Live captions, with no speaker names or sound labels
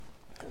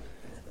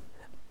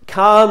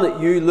Can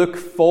you look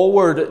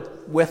forward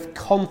with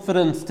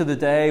confidence to the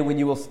day when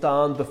you will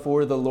stand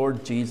before the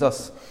Lord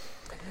Jesus?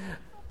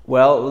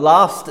 Well,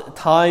 last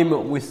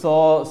time we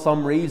saw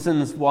some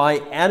reasons why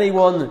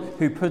anyone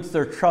who puts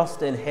their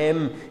trust in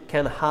Him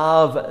can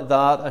have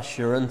that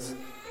assurance.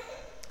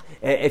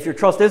 If your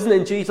trust isn't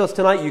in Jesus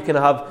tonight, you can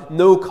have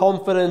no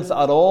confidence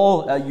at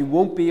all. You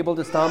won't be able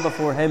to stand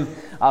before Him.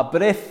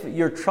 But if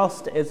your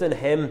trust is in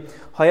Him,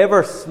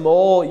 however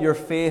small your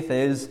faith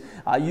is,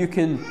 you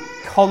can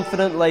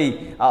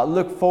confidently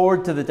look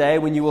forward to the day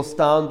when you will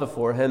stand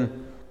before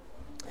Him.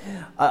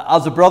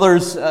 As the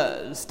brothers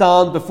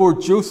stand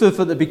before Joseph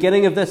at the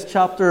beginning of this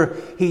chapter,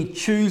 he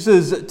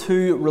chooses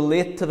to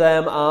relate to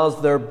them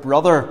as their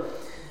brother.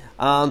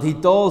 And he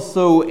does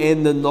so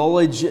in the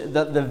knowledge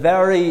that the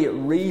very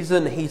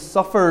reason he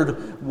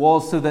suffered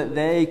was so that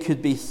they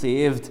could be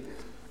saved.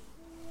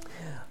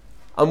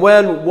 And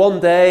when one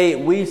day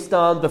we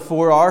stand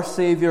before our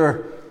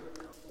Saviour,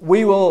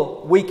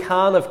 we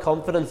can have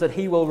confidence that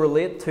He will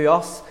relate to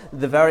us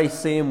the very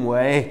same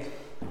way.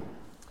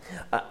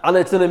 And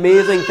it's an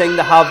amazing thing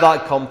to have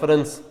that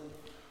confidence.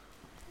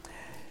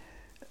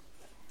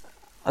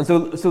 And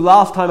so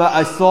last time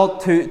I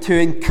sought to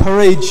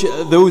encourage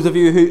those of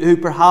you who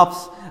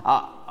perhaps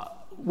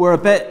were a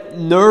bit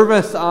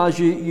nervous as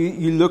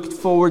you looked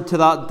forward to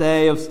that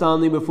day of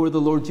standing before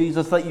the Lord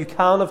Jesus, that you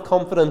can have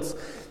confidence.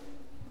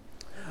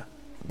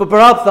 But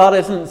perhaps that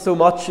isn't so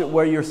much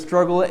where your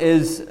struggle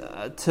is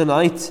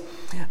tonight.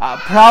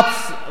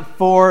 Perhaps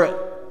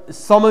for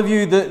some of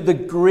you, the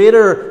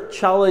greater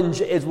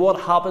challenge is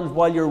what happens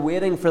while you're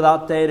waiting for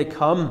that day to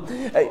come.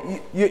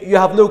 You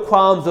have no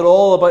qualms at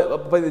all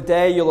about the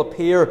day you'll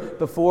appear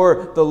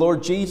before the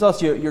Lord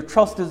Jesus. Your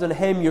trust is in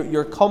Him.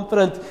 You're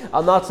confident,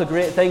 and that's a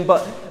great thing.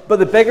 But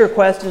the bigger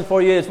question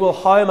for you is, well,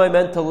 how am I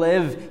meant to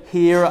live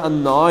here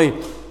and now?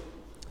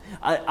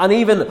 And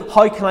even,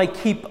 how can I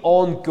keep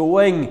on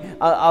going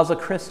as a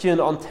Christian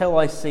until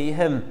I see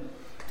Him?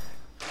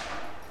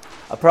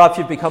 Perhaps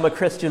you've become a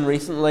Christian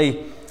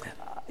recently.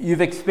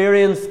 You've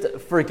experienced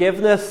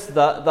forgiveness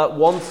that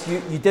once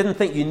you didn't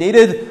think you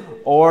needed,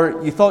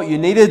 or you thought you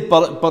needed,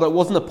 but it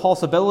wasn't a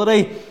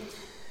possibility.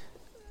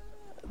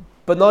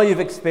 But now you've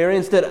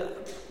experienced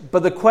it.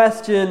 But the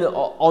question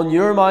on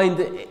your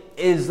mind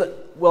is,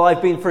 well,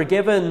 I've been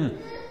forgiven,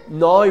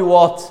 now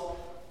what?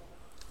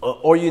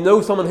 Or you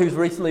know someone who's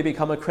recently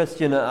become a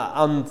Christian,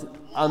 and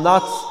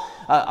that's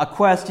a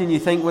question you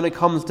think when it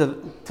comes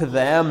to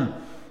them.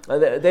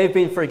 They've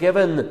been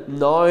forgiven,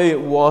 now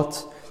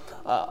what?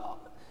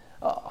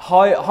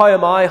 How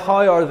am I?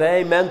 How are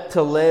they meant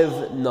to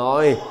live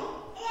now?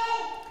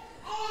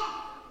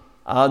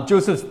 And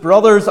Joseph's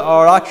brothers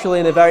are actually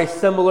in a very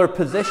similar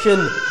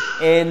position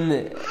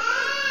in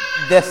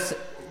this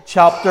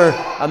chapter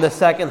and the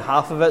second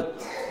half of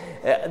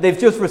it. They've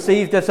just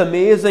received this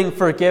amazing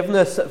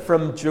forgiveness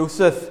from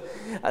Joseph.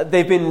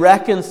 They've been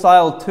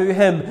reconciled to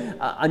him,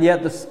 and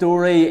yet the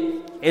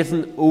story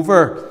isn't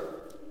over.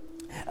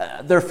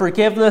 Their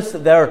forgiveness,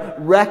 their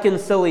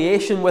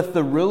reconciliation with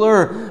the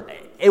ruler,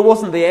 it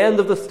wasn't the end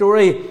of the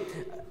story.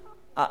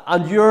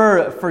 And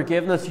your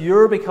forgiveness,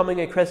 your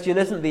becoming a Christian,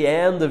 isn't the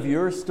end of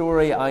your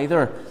story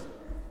either.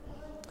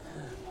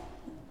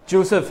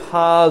 Joseph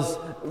has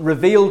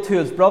revealed to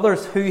his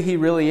brothers who he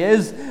really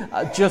is,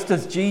 just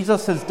as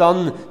Jesus has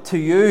done to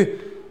you.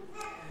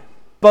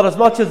 But as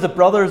much as the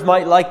brothers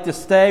might like to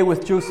stay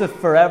with Joseph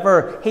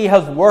forever, he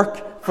has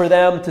work for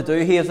them to do.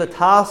 He has a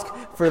task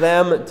for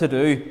them to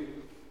do.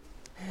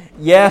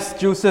 Yes,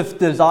 Joseph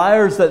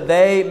desires that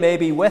they may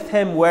be with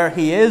him where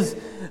he is,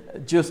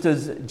 just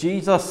as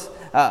Jesus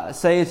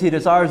says he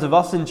desires of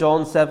us in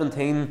John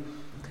 17.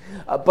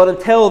 But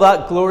until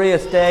that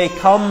glorious day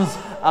comes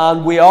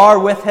and we are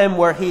with him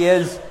where he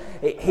is,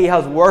 he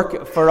has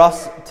work for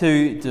us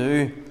to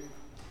do.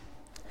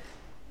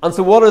 And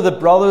so what are the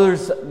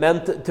brothers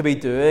meant to be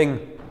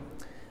doing?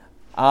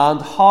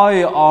 And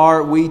how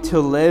are we to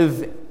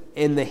live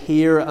in the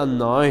here and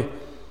now?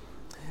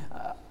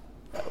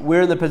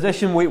 We're in the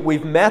position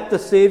we've met the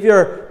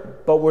Saviour,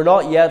 but we're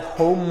not yet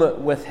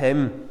home with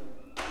Him.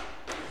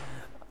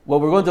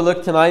 Well, we're going to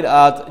look tonight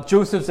at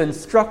Joseph's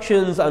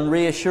instructions and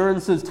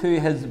reassurances to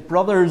his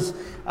brothers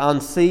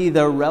and see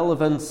their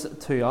relevance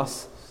to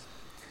us.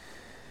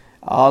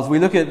 As we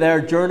look at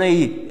their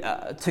journey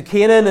to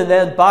Canaan and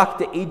then back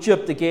to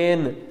Egypt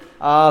again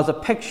as a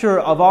picture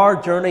of our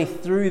journey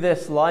through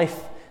this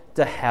life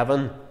to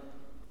heaven.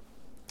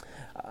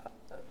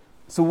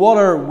 So what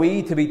are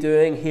we to be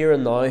doing here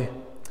and now?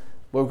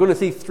 We're going to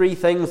see three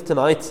things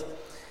tonight.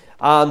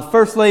 And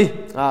firstly,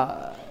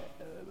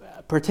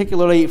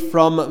 particularly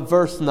from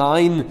verse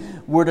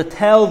 9, we're to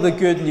tell the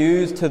good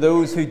news to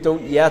those who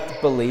don't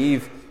yet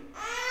believe.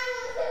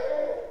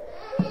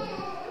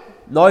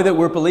 Now that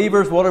we're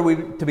believers, what are we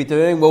to be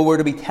doing? Well, we're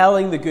to be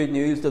telling the good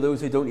news to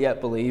those who don't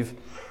yet believe.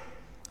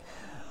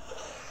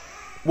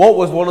 What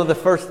was one of the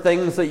first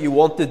things that you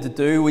wanted to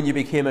do when you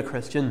became a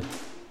Christian?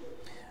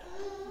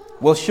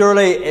 Well,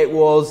 surely it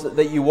was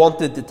that you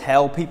wanted to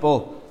tell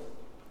people,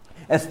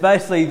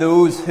 especially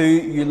those who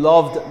you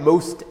loved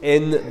most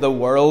in the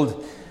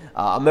world.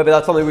 Maybe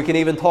that's something we can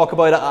even talk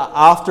about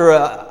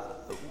after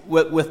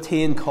with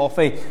tea and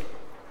coffee.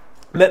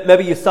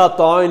 Maybe you sat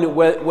down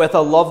with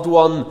a loved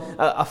one,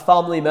 a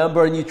family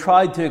member, and you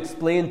tried to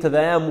explain to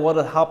them what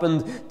had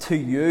happened to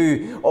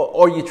you,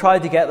 or you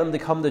tried to get them to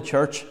come to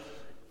church.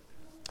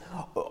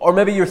 Or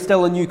maybe you're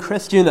still a new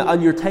Christian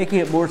and you're taking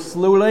it more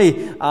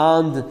slowly,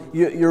 and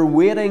you're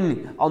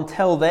waiting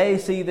until they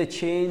see the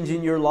change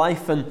in your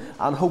life and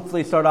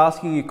hopefully start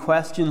asking you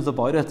questions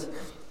about it.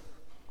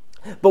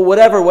 But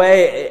whatever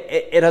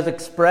way it has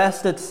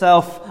expressed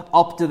itself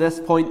up to this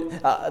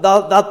point,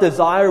 that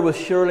desire was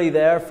surely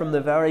there from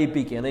the very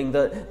beginning,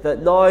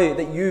 that now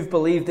that you've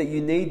believed that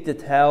you need to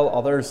tell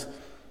others.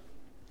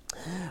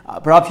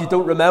 Perhaps you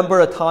don't remember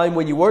a time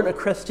when you weren't a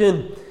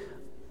Christian,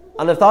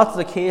 and if that's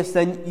the case,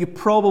 then you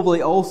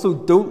probably also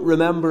don't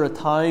remember a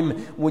time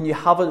when you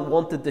haven't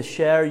wanted to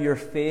share your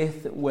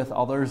faith with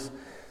others.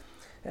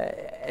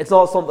 It's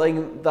not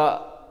something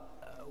that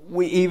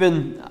we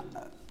even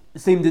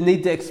seem to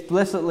need to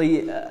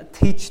explicitly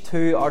teach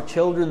to our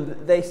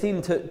children. They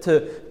seem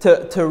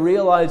to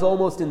realize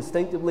almost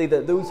instinctively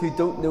that those who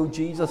don't know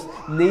Jesus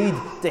need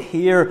to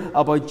hear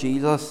about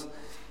Jesus.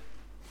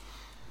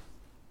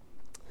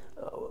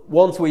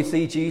 Once we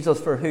see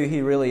Jesus for who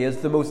he really is,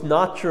 the most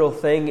natural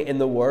thing in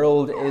the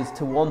world is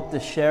to want to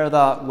share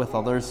that with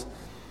others.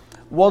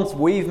 Once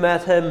we've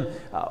met him,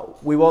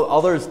 we want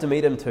others to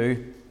meet him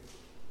too.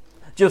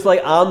 Just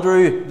like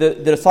Andrew, the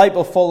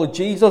disciple, followed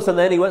Jesus, and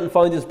then he went and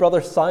found his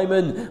brother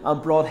Simon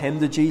and brought him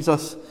to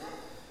Jesus.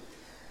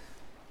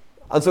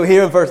 And so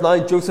here in verse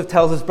 9, Joseph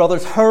tells his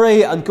brothers,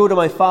 "Hurry and go to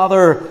my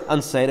father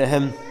and say to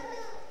him."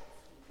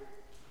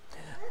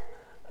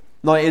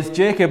 Now, is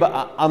Jacob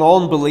an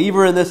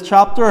unbeliever in this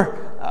chapter?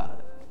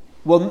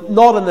 Well,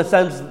 not in the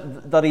sense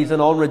that he's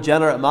an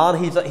unregenerate man.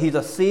 He's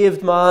a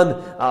saved man.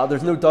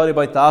 There's no doubt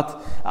about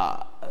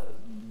that.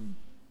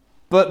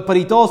 But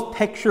he does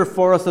picture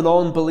for us an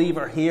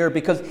unbeliever here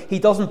because he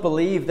doesn't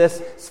believe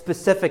this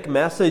specific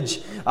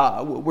message.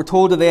 We're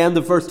told at the end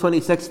of verse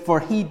 26, "For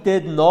he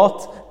did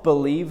not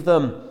believe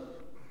them."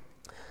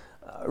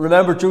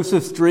 Remember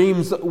Joseph's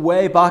dreams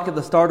way back at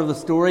the start of the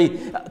story,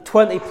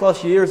 20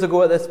 plus years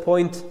ago at this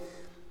point.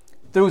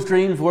 Those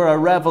dreams were a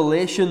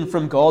revelation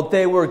from God.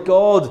 They were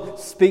God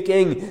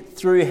speaking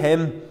through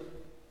him.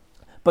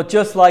 But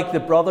just like the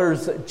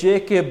brothers,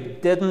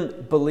 Jacob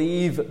didn't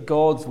believe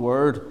God's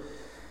word.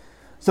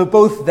 So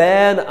both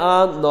then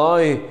and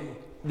now,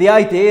 the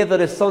idea that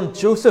his son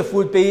Joseph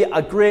would be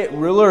a great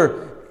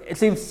ruler, it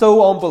seems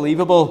so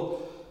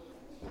unbelievable.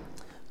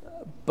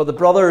 But the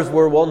brothers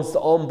were once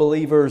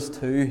unbelievers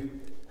too.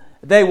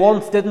 They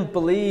once didn't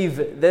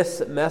believe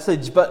this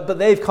message, but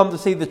they've come to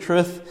see the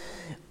truth.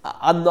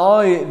 And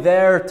now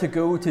they're to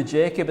go to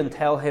Jacob and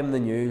tell him the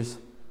news.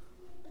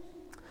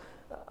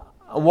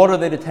 And what are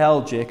they to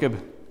tell Jacob?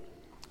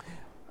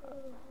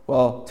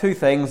 Well, two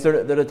things.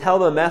 They're to tell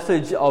them a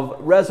message of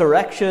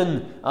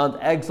resurrection and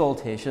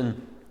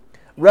exaltation.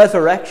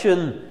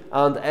 Resurrection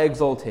and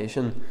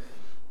exaltation.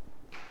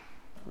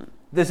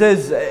 This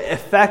is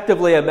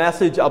effectively a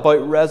message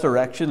about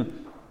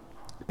resurrection,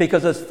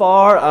 because as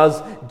far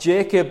as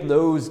Jacob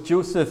knows,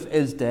 Joseph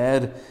is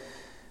dead.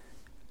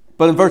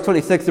 But in verse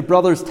 26, the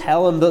brothers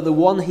tell him that the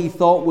one he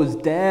thought was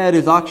dead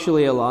is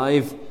actually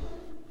alive.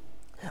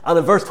 And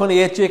in verse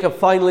 28, Jacob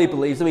finally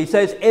believes him. He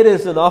says, "It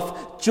is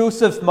enough.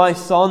 Joseph, my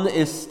son,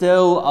 is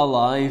still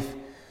alive."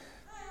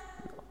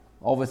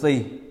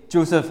 Obviously,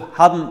 Joseph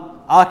hadn't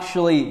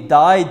actually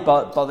died,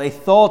 but they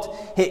thought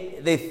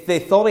they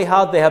thought he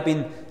had. They had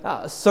been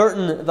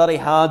certain that he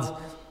had.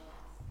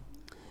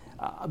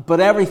 But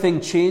everything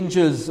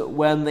changes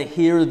when they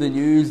hear the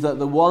news that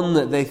the one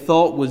that they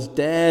thought was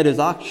dead is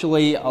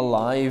actually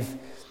alive.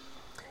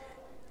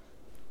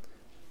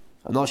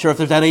 I'm not sure if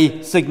there's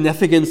any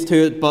significance to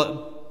it,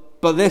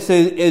 but this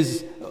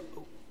is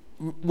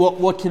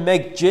what can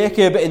make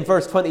Jacob in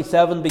verse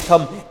 27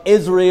 become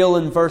Israel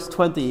in verse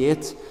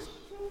 28.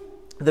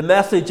 The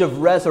message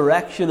of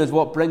resurrection is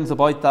what brings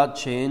about that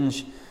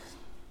change.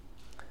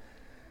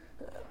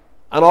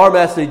 And our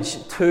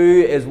message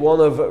too is one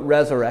of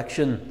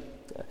resurrection.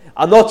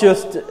 And not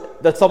just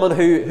that someone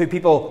who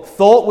people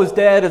thought was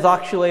dead is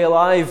actually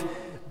alive,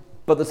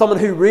 but that someone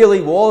who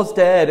really was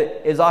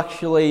dead is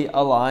actually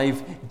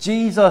alive.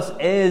 Jesus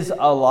is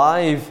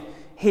alive.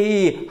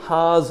 He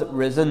has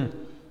risen.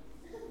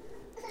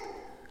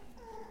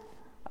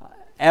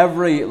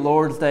 Every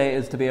Lord's Day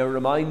is to be a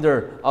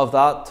reminder of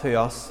that to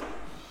us.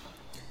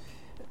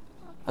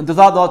 And does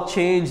that not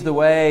change the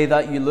way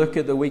that you look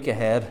at the week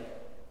ahead?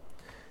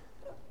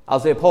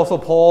 As the Apostle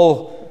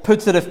Paul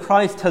puts it, if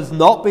Christ has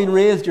not been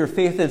raised, your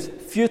faith is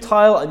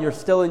futile and you're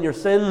still in your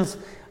sins.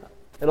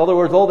 In other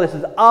words, all this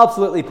is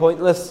absolutely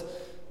pointless.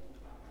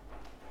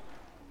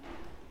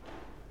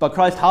 But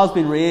Christ has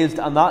been raised,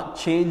 and that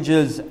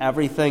changes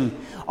everything.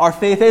 Our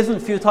faith isn't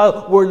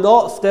futile. We're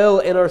not still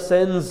in our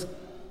sins.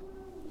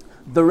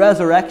 The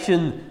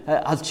resurrection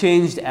has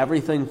changed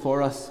everything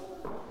for us.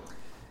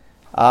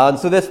 And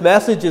so this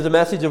message is a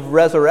message of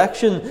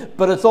resurrection,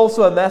 but it's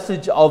also a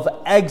message of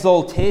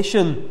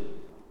exaltation.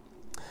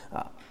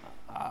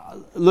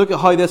 Look at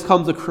how this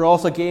comes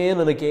across again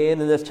and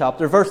again in this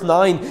chapter. Verse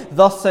 9,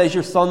 thus says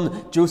your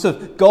son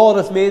Joseph, God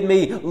has made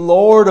me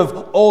Lord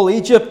of all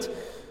Egypt.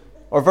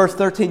 Or verse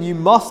 13, you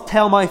must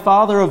tell my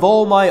father of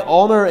all my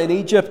honor in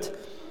Egypt.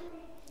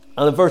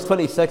 And in verse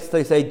 26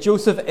 they say,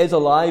 Joseph is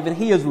alive and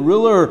he is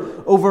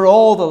ruler over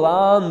all the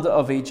land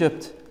of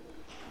Egypt.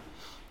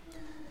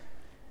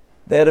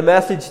 They had a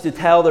message to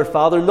tell their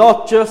father,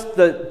 not just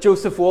that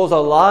Joseph was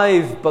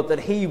alive, but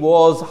that he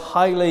was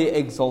highly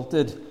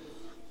exalted.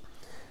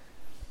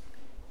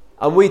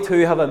 And we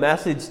too have a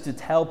message to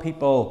tell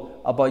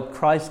people about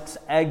Christ's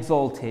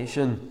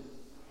exaltation.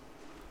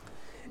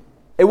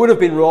 It would have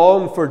been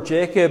wrong for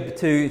Jacob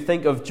to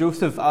think of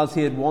Joseph as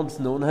he had once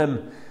known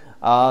him,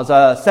 as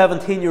a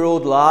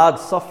 17-year-old lad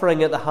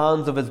suffering at the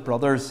hands of his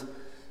brothers.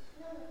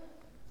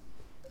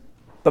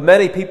 But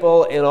many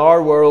people in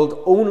our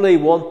world only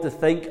want to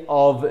think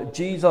of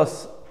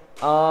Jesus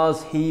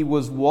as he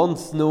was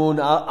once known,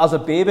 as a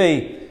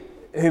baby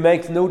who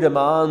makes no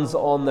demands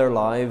on their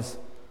lives.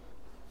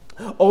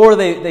 Or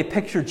they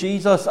picture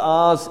Jesus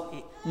as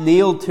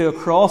nailed to a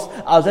cross,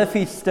 as if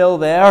he's still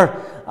there,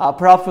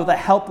 perhaps with a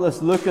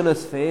helpless look on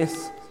his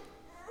face.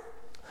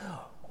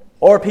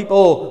 Or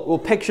people will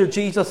picture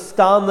Jesus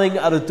standing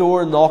at a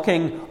door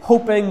knocking,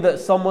 hoping that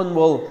someone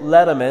will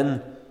let him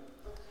in.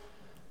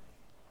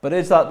 But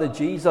is that the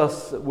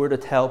Jesus we're to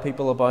tell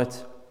people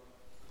about?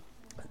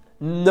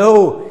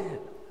 No,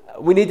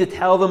 we need to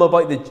tell them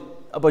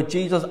about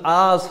Jesus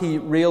as he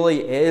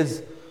really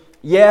is.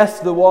 Yes,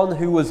 the one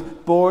who was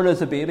born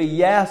as a baby.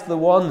 Yes, the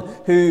one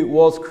who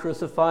was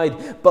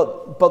crucified.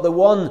 But the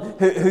one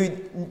who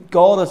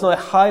God has now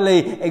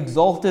highly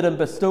exalted and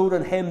bestowed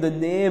on him the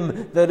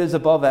name that is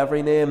above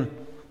every name.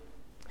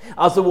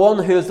 As the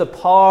one who has the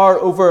power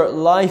over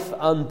life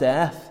and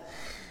death.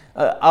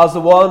 As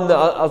the one,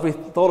 as we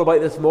thought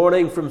about this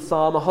morning from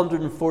Psalm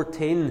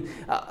 114,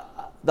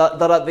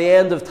 that at the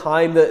end of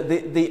time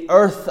the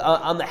earth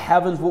and the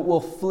heavens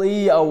will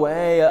flee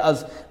away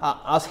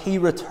as he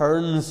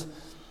returns.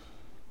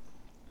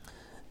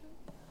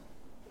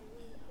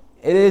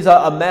 It is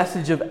a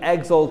message of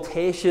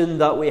exaltation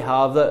that we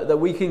have, that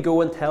we can go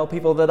and tell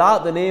people that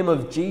at the name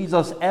of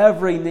Jesus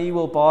every knee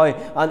will bow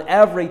and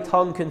every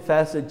tongue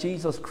confess that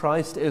Jesus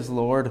Christ is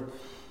Lord.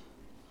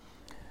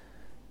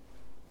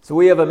 So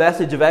we have a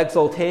message of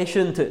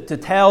exaltation to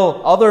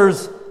tell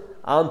others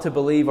and to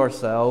believe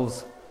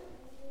ourselves.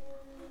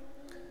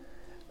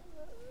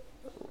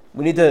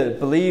 We need to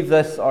believe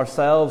this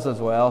ourselves as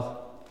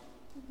well.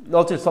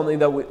 Not just something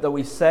that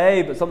we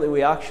say, but something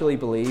we actually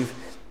believe.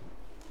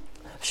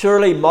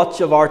 Surely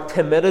much of our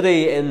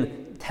timidity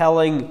in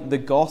telling the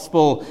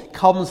gospel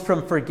comes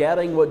from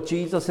forgetting what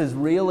Jesus is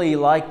really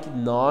like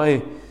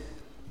now.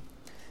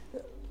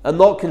 And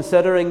not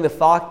considering the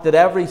fact that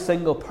every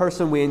single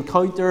person we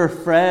encounter,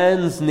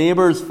 friends,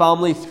 neighbours,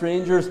 family,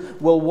 strangers,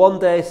 will one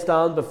day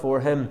stand before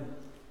him.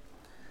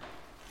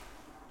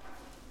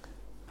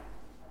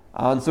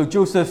 And so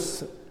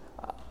Joseph's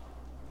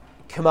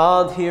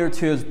command here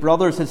to his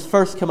brothers, his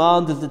first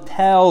command is to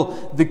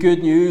tell the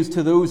good news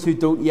to those who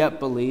don't yet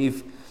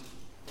believe.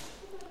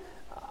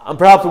 And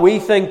perhaps we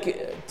think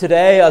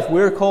today, as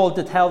we're called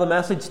to tell the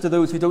message to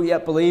those who don't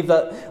yet believe,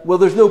 that, well,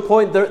 there's no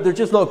point, they're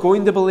just not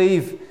going to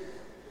believe.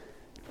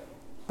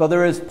 But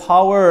there is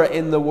power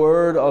in the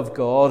word of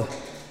God.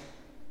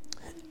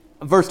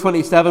 Verse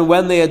 27,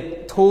 when they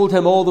had told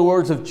him all the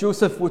words of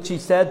Joseph, which he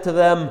said to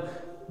them,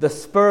 the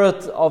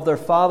spirit of their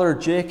father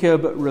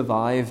Jacob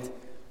revived.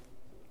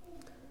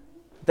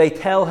 They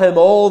tell him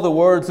all the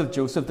words of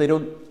Joseph. They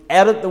don't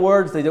edit the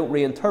words, they don't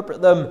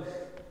reinterpret them.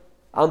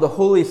 And the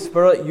Holy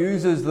Spirit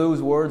uses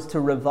those words to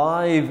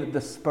revive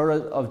the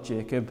spirit of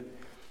Jacob.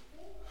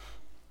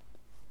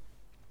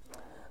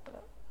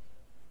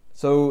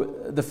 So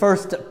the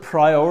first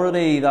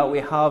priority that we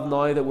have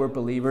now that we're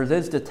believers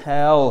is to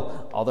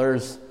tell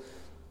others.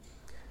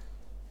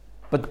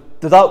 But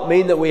does that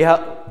mean that we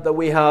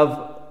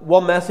have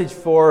one message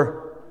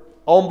for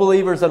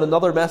unbelievers and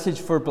another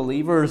message for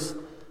believers?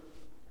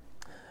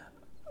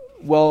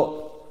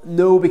 Well,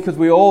 no, because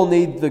we all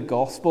need the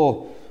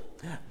gospel.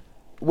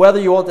 Whether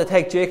you want to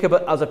take Jacob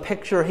as a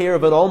picture here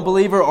of an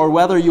unbeliever, or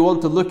whether you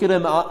want to look at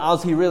him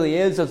as he really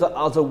is, as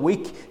a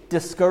weak,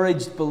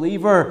 discouraged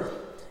believer,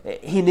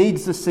 he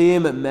needs the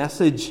same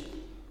message.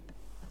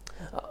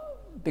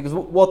 Because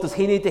what does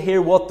he need to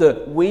hear? What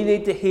do we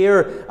need to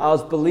hear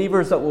as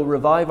believers that will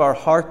revive our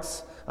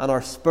hearts and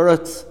our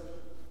spirits?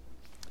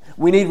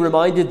 We need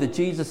reminded that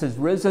Jesus is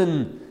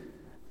risen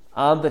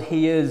and that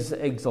he is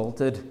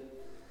exalted.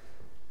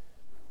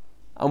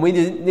 And we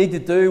need to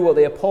do what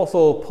the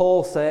Apostle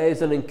Paul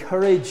says and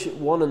encourage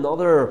one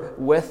another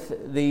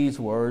with these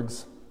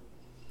words.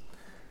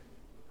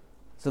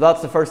 So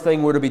that's the first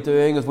thing we're to be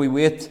doing as we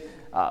wait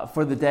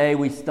for the day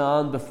we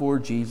stand before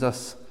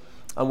Jesus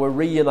and we're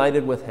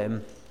reunited with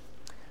him.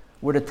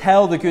 We're to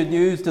tell the good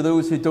news to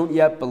those who don't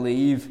yet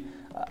believe,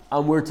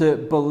 and we're to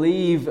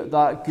believe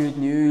that good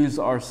news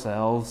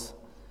ourselves.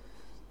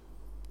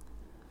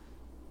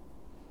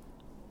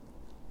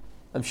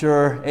 I'm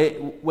sure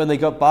when they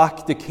got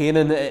back to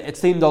Canaan, it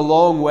seemed a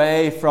long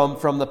way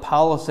from the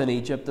palace in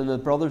Egypt, and the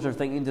brothers are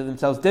thinking to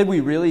themselves, did we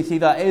really see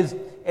that?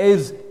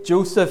 Is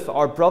Joseph,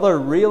 our brother,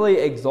 really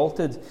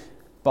exalted?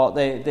 But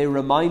they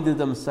reminded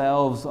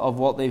themselves of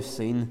what they've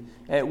seen.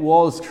 It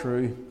was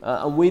true,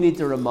 and we need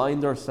to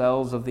remind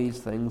ourselves of these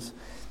things.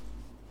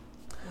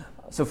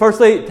 So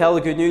firstly, tell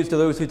the good news to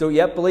those who don't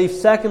yet believe.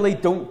 Secondly,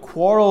 don't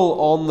quarrel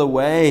on the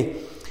way.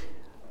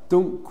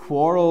 Don't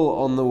quarrel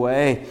on the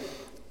way.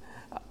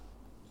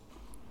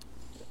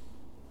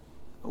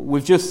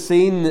 We've just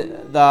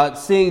seen that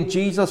seeing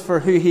Jesus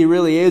for who he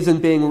really is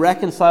and being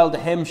reconciled to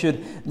him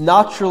should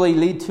naturally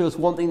lead to us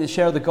wanting to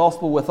share the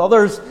gospel with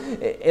others.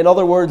 In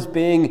other words,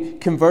 being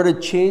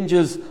converted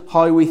changes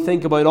how we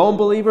think about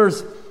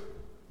unbelievers.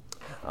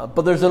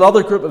 But there's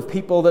another group of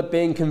people that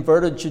being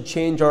converted should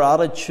change our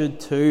attitude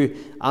to,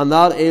 and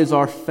that is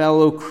our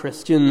fellow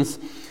Christians,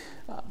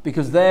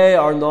 because they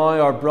are now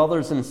our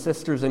brothers and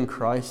sisters in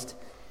Christ.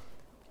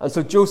 And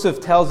so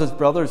Joseph tells his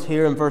brothers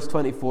here in verse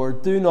 24,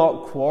 do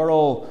not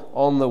quarrel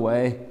on the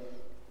way.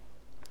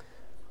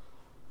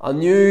 A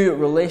new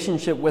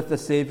relationship with the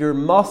Savior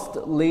must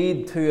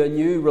lead to a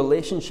new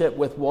relationship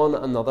with one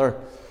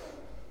another.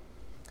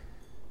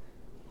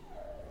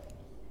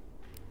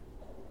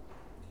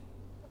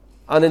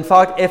 And in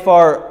fact, if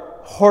our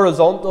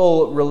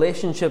horizontal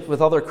relationships with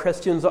other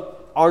Christians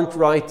aren't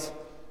right,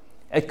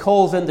 it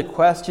calls into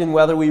question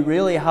whether we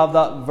really have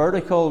that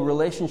vertical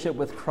relationship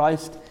with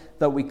Christ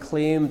that we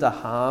claim to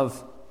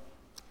have.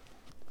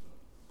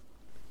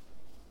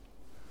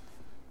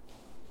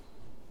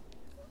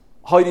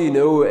 How do you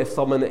know if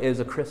someone is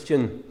a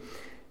Christian?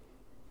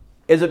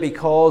 Is it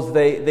because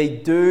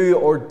they do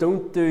or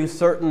don't do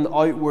certain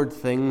outward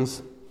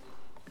things?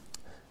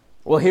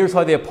 Well, here's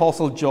how the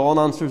Apostle John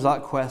answers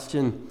that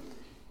question.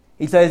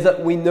 He says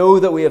that we know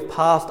that we have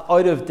passed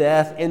out of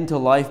death into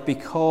life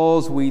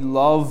because we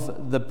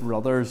love the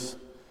brothers.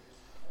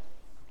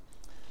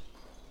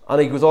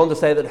 And he goes on to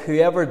say that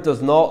whoever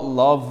does not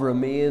love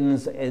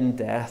remains in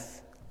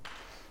death.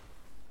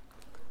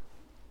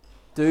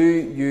 Do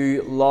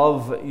you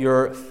love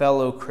your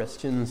fellow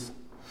Christians?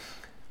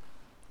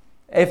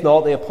 If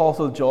not, the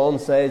Apostle John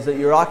says that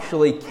you're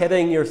actually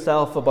kidding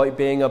yourself about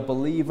being a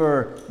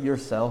believer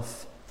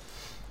yourself.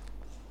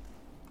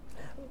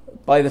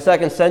 By the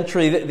 2nd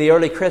century, the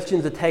early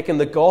Christians had taken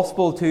the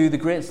gospel to the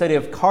great city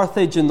of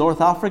Carthage in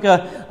North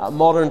Africa,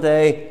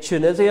 modern-day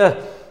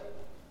Tunisia.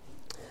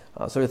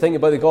 So we're thinking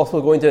about the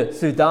gospel going to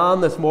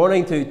Sudan this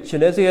morning, to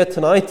Tunisia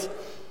tonight.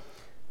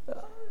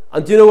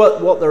 And do you know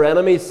what their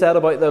enemies said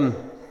about them?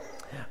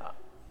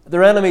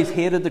 Their enemies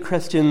hated the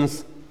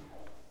Christians,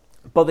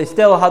 but they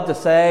still had to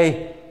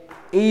say,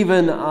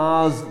 even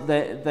as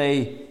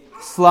they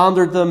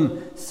slandered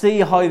them, see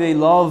how they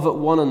love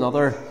one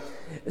another.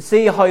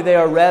 See how they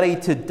are ready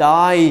to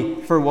die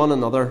for one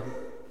another.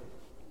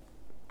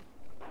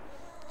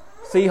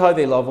 See how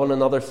they love one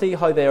another. See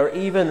how they are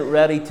even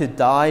ready to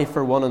die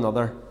for one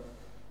another.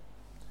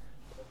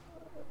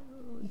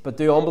 But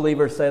do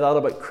unbelievers say that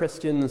about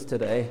Christians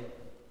today?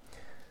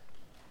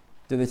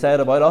 Do they say it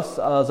about us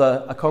as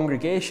a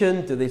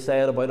congregation? Do they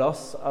say it about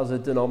us as a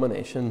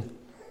denomination?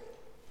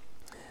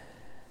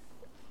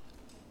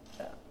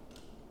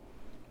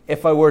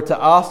 If I were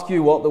to ask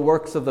you what the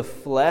works of the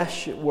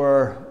flesh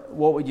were,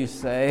 what would you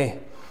say?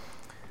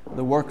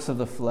 The works of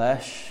the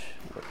flesh.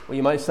 Well,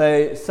 you might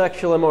say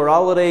sexual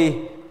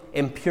immorality,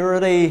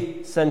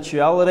 impurity,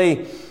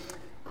 sensuality.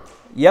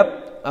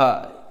 Yep,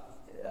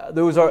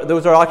 those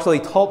are actually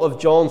top of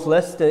John's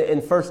list in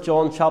 1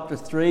 John chapter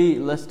 3,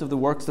 list of the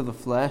works of the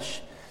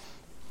flesh.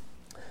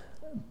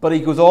 But he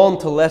goes on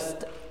to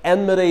list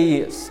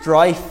enmity,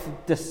 strife,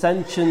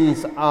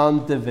 dissensions,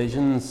 and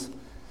divisions.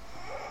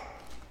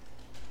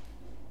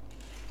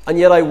 And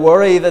yet I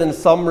worry that in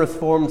some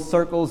Reformed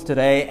circles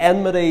today,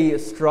 enmity,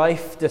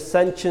 strife,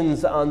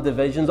 dissensions, and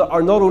divisions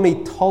are not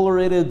only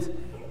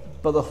tolerated,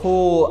 but the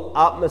whole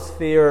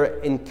atmosphere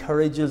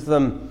encourages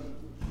them.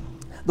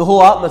 The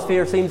whole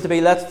atmosphere seems to be,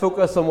 let's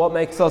focus on what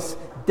makes us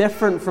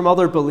different from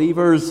other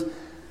believers.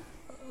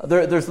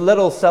 There's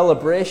little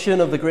celebration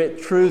of the great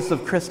truths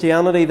of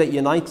Christianity that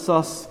unites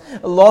us.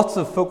 Lots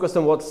of focus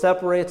on what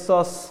separates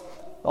us,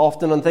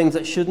 often on things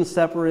that shouldn't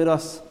separate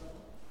us.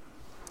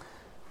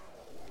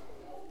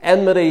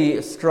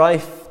 Enmity,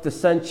 strife,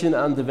 dissension,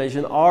 and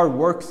division are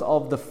works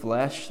of the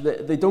flesh.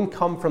 They don't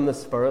come from the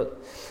Spirit.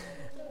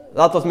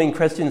 That doesn't mean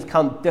Christians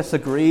can't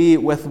disagree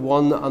with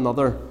one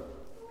another.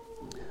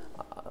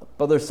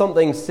 But there's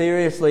something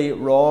seriously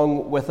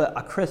wrong with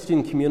a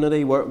Christian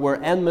community where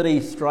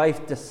enmity,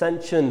 strife,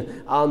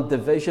 dissension, and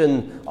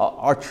division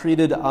are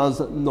treated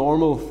as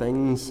normal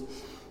things.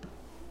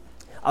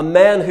 And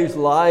men whose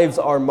lives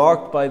are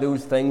marked by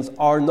those things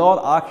are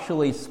not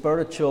actually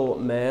spiritual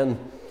men.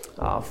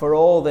 For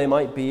all they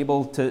might be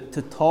able to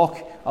talk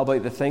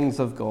about the things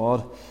of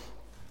God.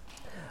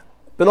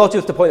 But not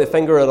just to point the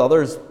finger at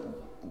others.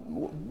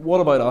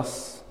 What about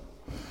us?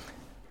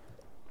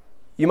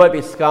 You might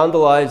be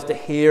scandalized to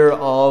hear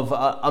of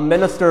a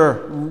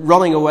minister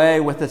running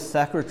away with his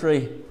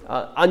secretary.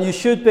 And you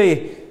should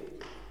be.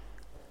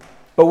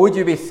 But would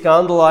you be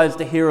scandalized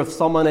to hear of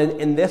someone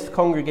in this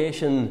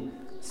congregation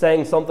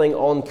saying something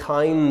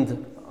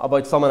unkind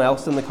about someone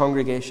else in the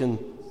congregation?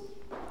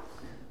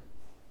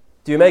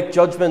 Do you make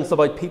judgments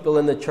about people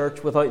in the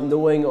church without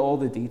knowing all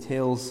the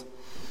details?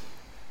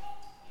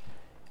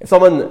 If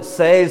someone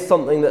says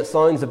something that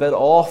sounds a bit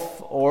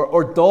off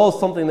or does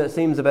something that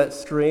seems a bit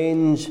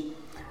strange,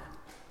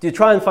 do you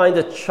try and find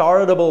a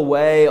charitable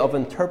way of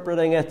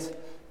interpreting it,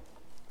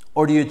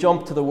 or do you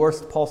jump to the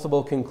worst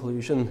possible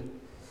conclusion?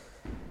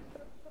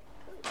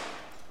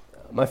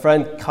 My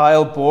friend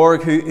Kyle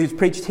Borg, who's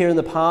preached here in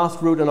the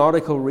past, wrote an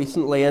article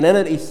recently, and in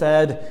it he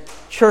said,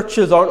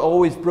 churches aren't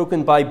always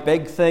broken by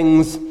big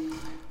things,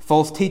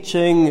 false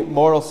teaching,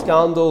 moral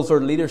scandals, or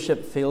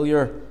leadership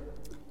failure.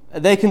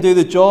 They can do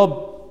the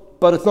job,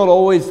 but it's not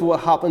always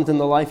what happens in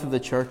the life of the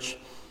church.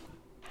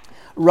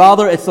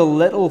 Rather, it's the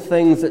little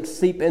things that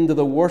seep into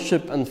the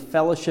worship and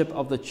fellowship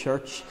of the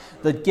church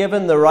that,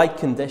 given the right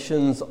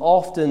conditions,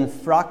 often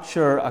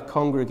fracture a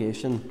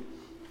congregation.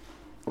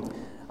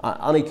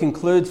 And he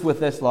concludes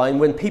with this line: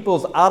 when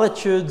people's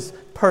attitudes,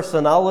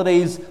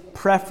 personalities,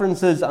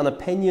 preferences, and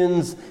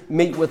opinions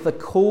meet with the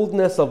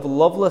coldness of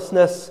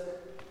lovelessness,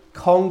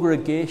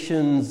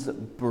 congregations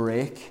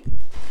break.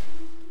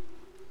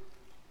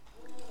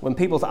 When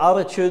people's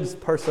attitudes,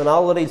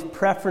 personalities,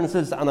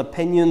 preferences, and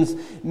opinions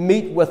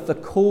meet with the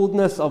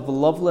coldness of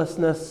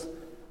lovelessness,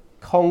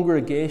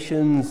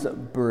 congregations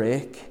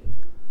break.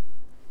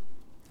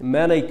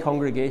 Many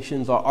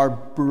congregations are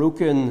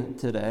broken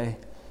today.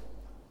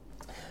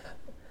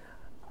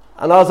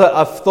 And as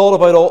I've thought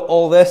about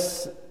all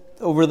this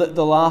over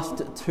the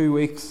last 2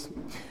 weeks,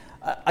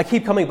 I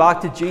keep coming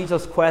back to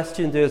Jesus'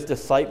 question to his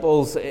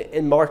disciples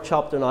in Mark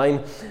chapter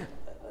 9.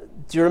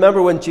 Do you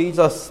remember when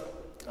Jesus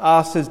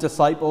asked his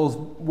disciples,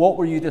 what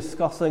were you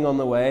discussing on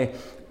the way?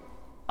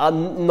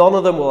 And none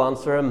of them will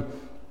answer him,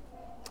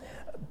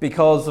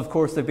 because of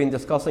course they've been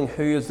discussing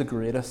who is the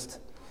greatest.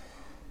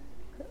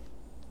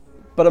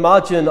 But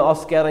imagine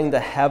us getting to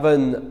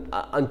heaven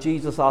and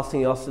Jesus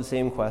asking us the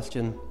same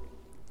question.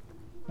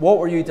 What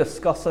were you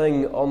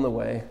discussing on the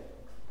way?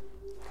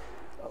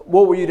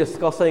 What were you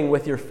discussing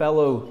with your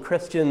fellow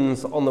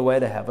Christians on the way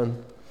to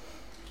heaven?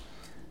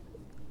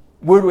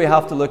 Would we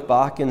have to look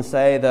back and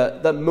say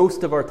that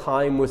most of our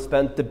time was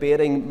spent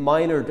debating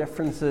minor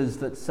differences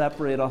that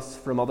separate us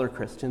from other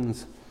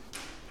Christians?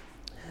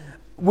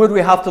 Would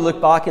we have to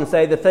look back and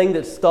say the thing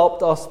that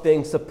stopped us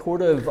being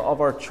supportive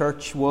of our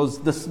church was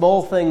the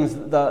small things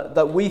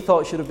that we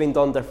thought should have been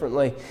done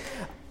differently,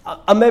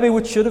 and maybe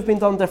which should have been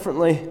done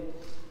differently?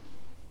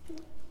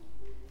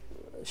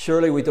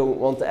 Surely we don't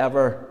want to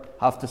ever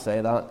have to say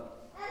that.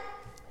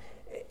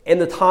 In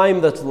the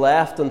time that's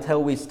left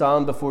until we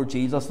stand before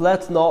Jesus,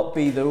 let's not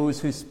be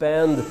those who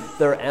spend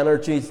their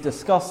energies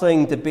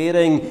discussing,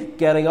 debating,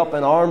 getting up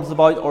in arms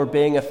about, or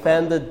being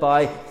offended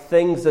by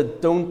things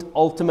that don't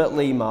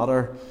ultimately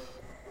matter.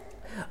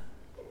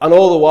 And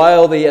all the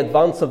while, the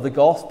advance of the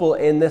gospel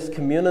in this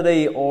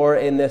community or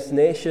in this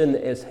nation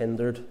is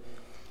hindered.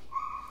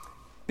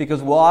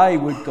 Because why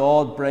would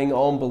God bring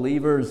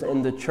unbelievers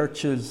into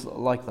churches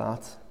like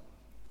that?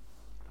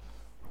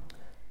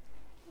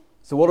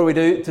 So what are we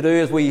to do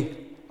as we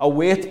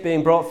await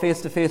being brought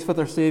face to face with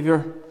our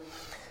Saviour?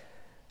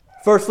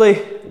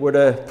 Firstly, we're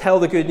to tell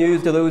the good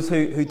news to those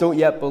who don't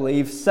yet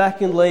believe.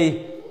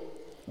 Secondly,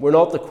 we're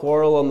not to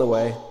quarrel on the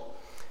way.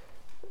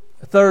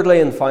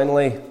 Thirdly and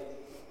finally,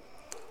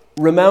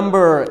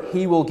 remember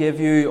He will give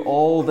you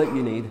all that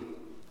you need.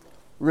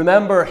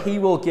 Remember He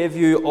will give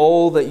you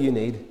all that you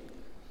need.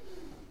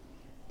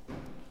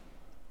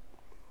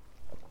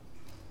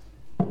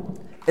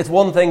 It's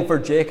one thing for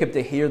Jacob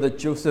to hear that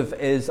Joseph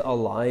is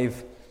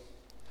alive.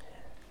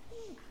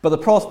 But the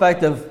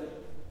prospect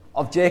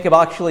of Jacob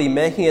actually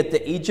making it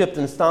to Egypt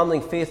and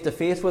standing face to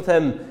face with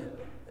him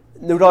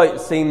no doubt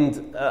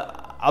seemed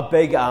a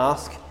big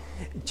ask.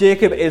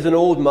 Jacob is an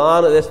old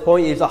man at this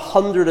point. He's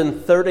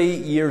 130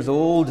 years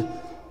old,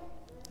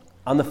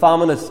 and the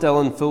famine is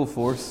still in full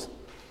force.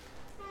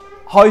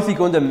 How is he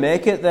going to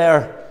make it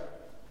there?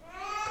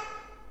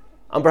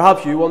 And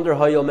perhaps you wonder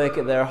how you'll make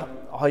it there,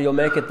 how you'll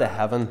make it to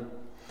heaven.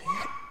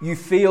 You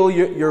feel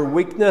your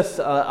weakness,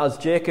 as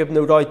Jacob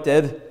no doubt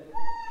did.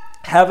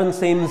 Heaven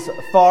seems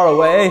far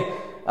away,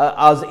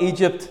 as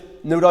Egypt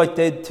no doubt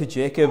did to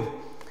Jacob.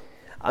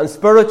 And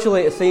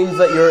spiritually, it seems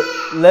that you're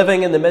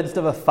living in the midst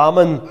of a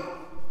famine.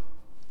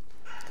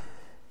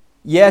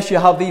 Yes, you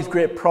have these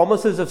great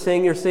promises of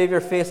seeing your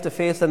Saviour face to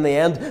face in the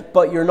end,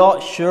 but you're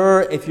not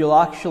sure if you'll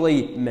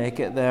actually make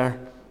it there.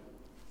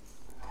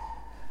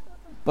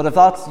 But if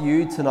that's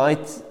you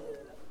tonight,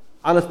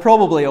 and it's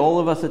probably all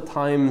of us at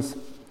times,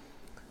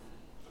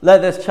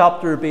 let this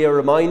chapter be a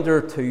reminder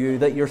to you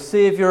that your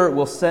Saviour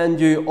will send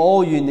you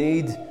all you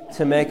need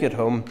to make it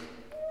home.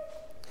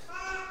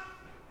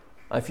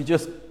 If you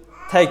just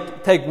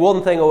take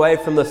one thing away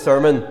from the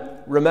sermon,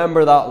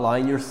 remember that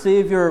line. Your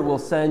Saviour will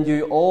send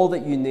you all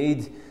that you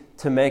need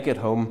to make it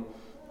home.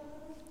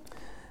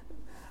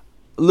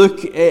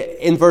 Look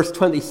in verse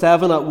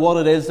 27 at what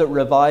it is that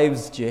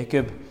revives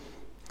Jacob.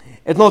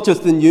 It's not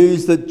just the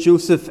news that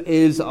Joseph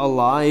is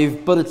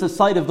alive, but it's the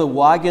sight of the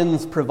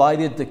wagons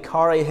provided to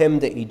carry him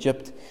to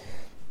Egypt.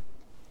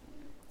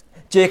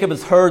 Jacob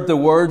has heard the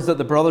words that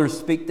the brothers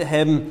speak to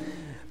him,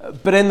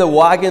 but in the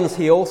wagons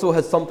he also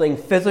has something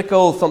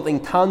physical, something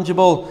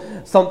tangible,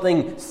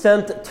 something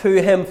sent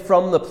to him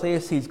from the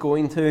place he's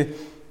going to.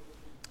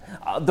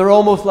 They're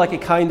almost like a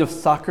kind of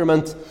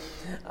sacrament.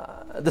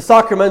 The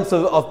sacraments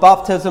of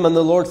baptism and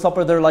the Lord's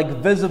Supper, they're like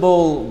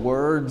visible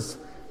words.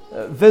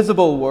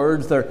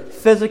 They're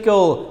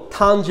physical,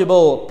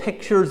 tangible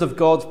pictures of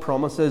God's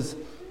promises.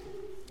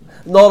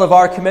 Not of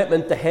our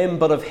commitment to Him,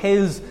 but of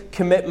His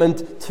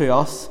commitment to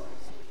us.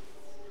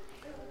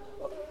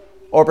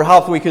 Or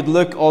perhaps we could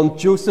look on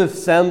Joseph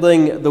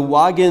sending the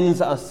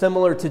wagons as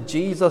similar to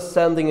Jesus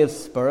sending His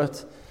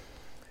Spirit.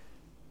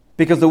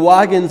 Because the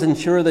wagons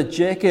ensure that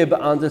Jacob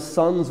and his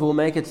sons will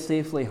make it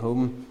safely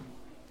home.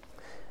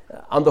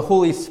 And the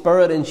Holy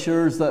Spirit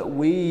ensures that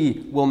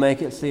we will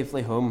make it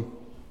safely home.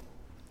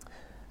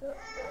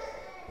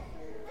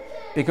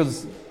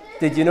 Because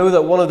did you know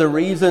that one of the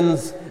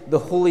reasons the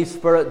Holy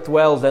Spirit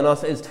dwells in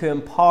us is to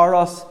empower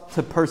us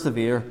to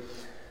persevere?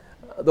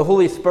 The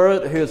Holy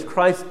Spirit, who is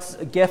Christ's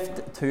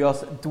gift to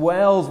us,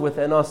 dwells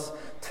within us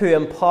to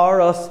empower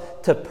us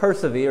to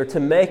persevere, to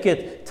make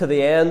it to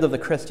the end of the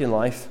Christian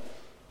life.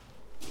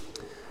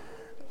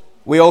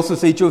 We also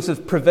see Joseph's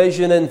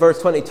provision in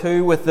verse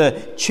 22 with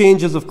the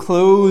changes of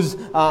clothes,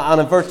 and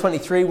in verse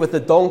 23 with the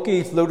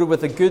donkeys loaded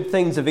with the good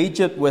things of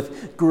Egypt,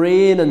 with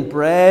grain and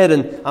bread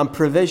and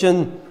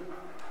provision.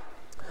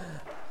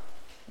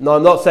 Now,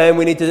 I'm not saying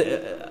we need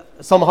to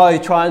somehow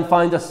try and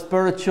find a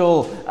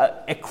spiritual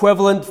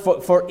equivalent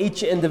for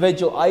each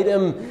individual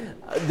item.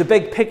 The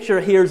big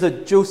picture here is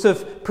that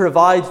Joseph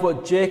provides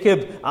what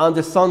Jacob and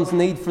his sons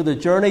need for the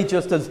journey,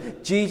 just as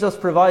Jesus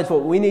provides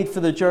what we need for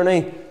the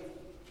journey.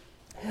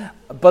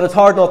 But it's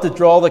hard not to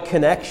draw the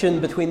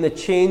connection between the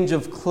change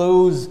of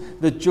clothes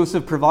that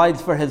Joseph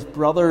provides for his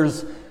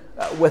brothers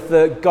with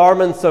the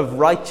garments of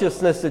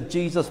righteousness that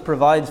Jesus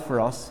provides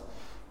for us.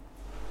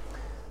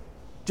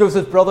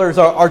 Joseph's brothers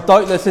are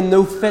doubtless in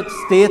no fit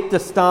state to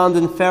stand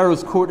in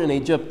Pharaoh's court in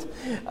Egypt.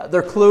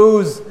 Their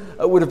clothes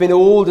would have been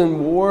old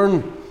and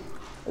worn.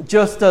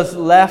 Just as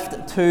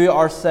left to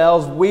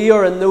ourselves, we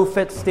are in no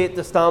fit state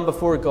to stand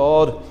before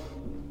God.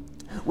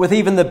 With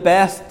even the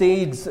best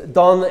deeds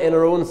done in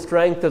our own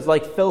strength as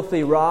like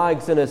filthy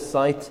rags in His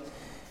sight.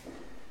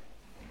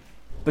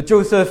 But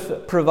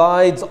Joseph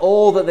provides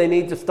all that they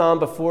need to stand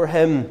before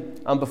him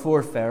and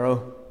before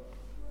Pharaoh.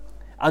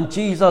 And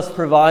Jesus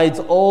provides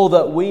all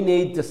that we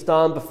need to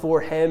stand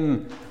before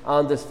Him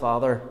and His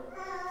Father.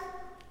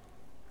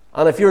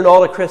 And if you're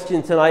not a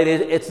Christian tonight,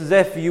 it's as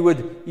if you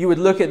would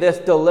look at this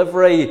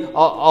delivery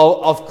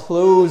of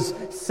clothes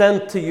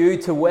sent to you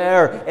to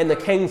wear in the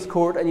king's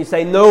court, and you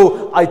say,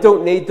 no, I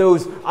don't need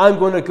those. I'm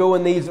going to go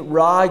in these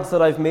rags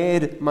that I've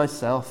made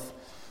myself.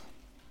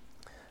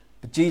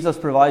 But Jesus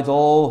provides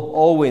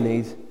all we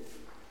need.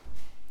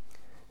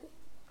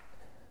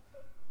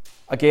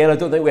 Again, I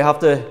don't think we have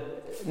to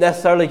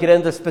necessarily get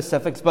into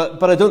specifics,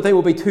 but I don't think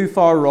we'll be too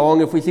far wrong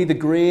if we see the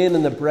grain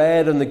and the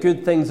bread and the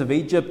good things of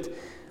Egypt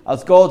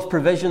as God's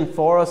provision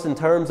for us in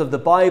terms of the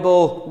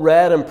Bible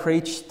read and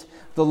preached,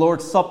 the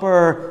Lord's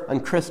Supper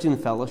and Christian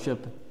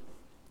fellowship.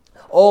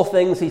 All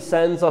things He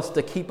sends us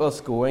to keep us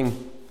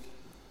going.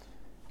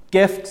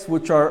 Gifts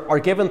which are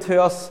given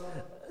to us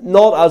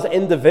not as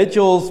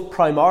individuals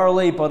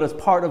primarily, but as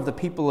part of the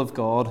people of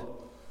God.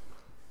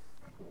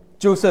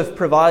 Joseph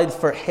provides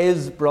for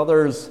his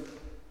brothers,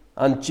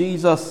 and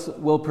Jesus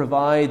will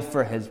provide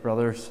for His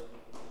brothers.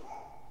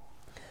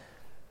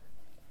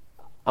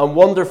 And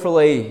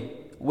wonderfully,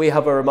 we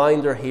have a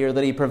reminder here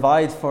that He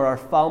provides for our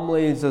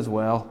families as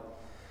well,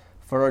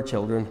 for our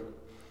children.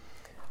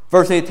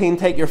 Verse 18,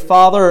 take your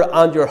father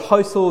and your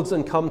households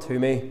and come to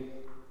me.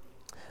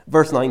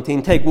 Verse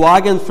 19, take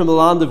wagons from the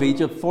land of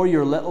Egypt for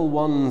your little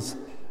ones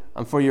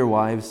and for your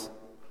wives.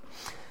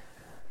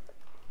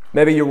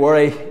 Maybe your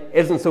worry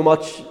isn't so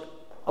much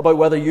about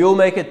whether you'll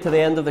make it to the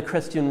end of the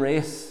Christian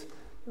race,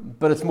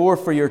 but it's more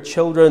for your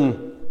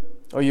children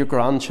or your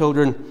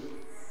grandchildren.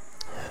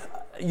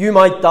 You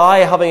might die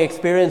having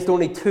experienced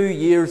only 2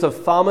 years of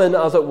famine,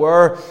 as it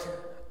were,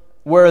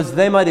 whereas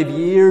they might have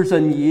years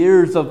and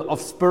years of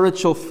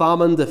spiritual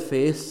famine to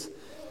face.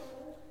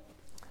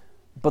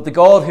 But the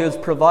God who has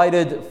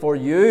provided for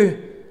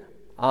you,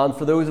 and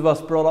for those of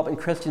us brought up in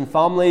Christian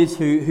families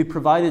who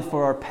provided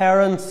for our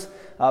parents,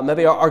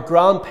 maybe our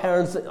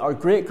grandparents, our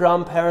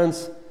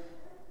great-grandparents,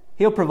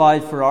 He'll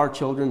provide for our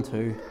children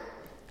too.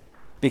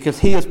 Because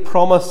He has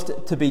promised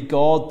to be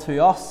God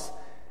to us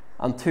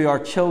and to our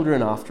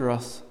children after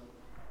us.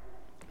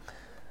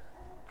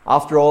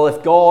 After all,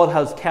 if God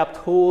has kept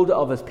hold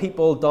of His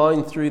people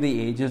down through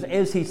the ages,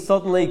 is He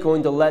suddenly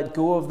going to let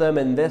go of them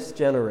in this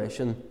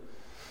generation?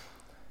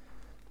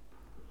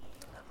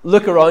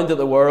 Look around at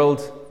the world,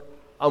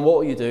 and what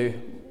will you do?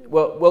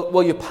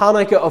 Will you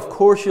panic? Of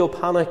course you'll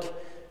panic.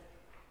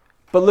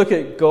 But look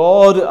at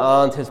God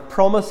and His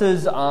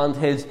promises and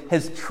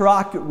His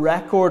track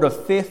record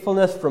of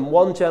faithfulness from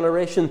one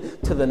generation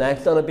to the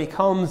next, and it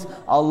becomes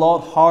a lot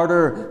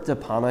harder to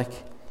panic.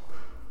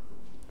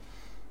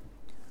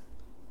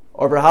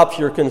 Or perhaps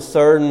your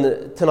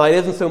concern tonight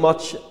isn't so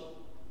much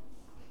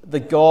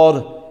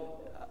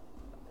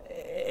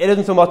it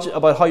isn't so much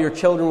about how your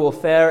children will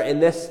fare in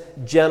this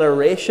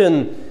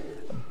generation,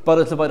 but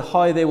it's about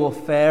how they will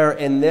fare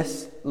in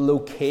this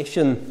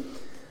location.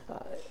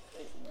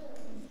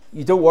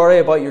 You don't worry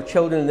about your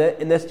children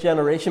in this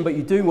generation, but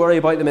you do worry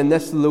about them in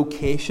this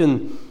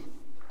location.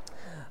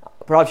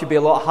 Perhaps you'd be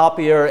a lot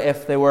happier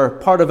if they were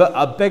part of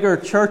a bigger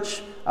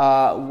church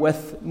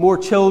with more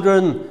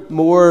children,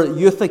 more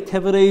youth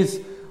activities,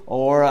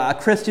 or a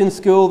Christian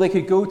school they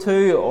could go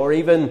to, or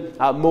even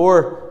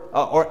more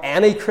or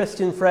any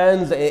Christian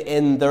friends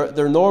in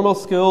their normal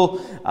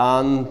school.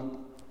 And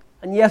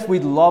yes,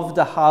 we'd love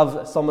to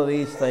have some of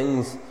these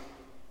things,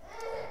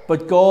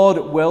 but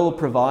God will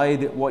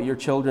provide what your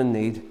children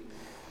need.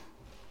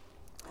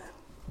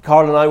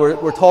 Carl and I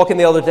were talking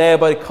the other day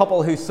about a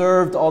couple who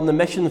served on the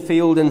mission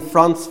field in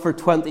France for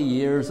 20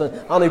 years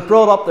and who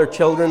brought up their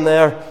children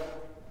there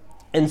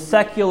in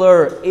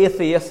secular,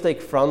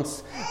 atheistic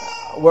France,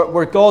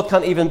 where God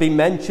can't even be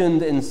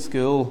mentioned in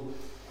school.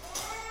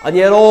 And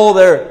yet all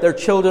their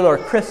children are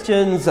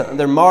Christians and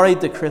they're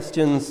married to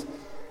Christians.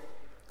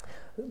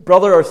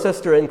 Brother or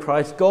sister in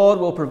Christ, God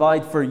will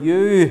provide for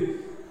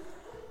you.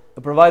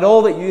 He'll provide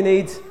all that you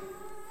need,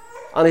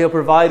 and He'll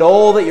provide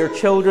all that your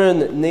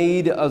children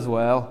need as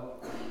well.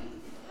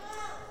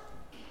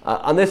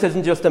 And this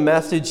isn't just a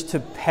message to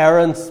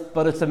parents,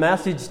 but it's a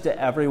message to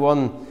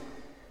everyone.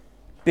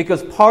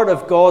 Because part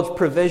of God's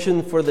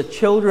provision for the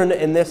children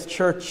in this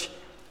church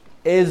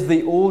is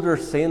the older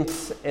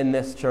saints in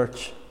this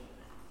church.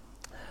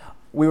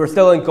 We were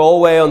still in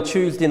Galway on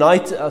Tuesday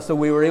night, so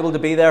we were able to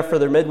be there for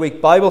their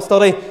midweek Bible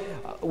study,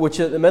 which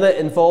at the minute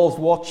involves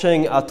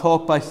watching a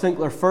talk by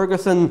Sinclair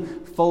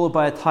Ferguson, followed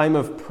by a time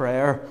of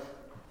prayer.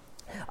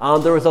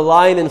 And there was a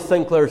line in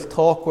Sinclair's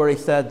talk where he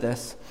said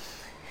this.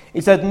 He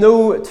said,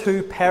 "No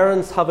two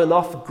parents have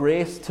enough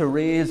grace to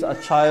raise a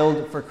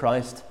child for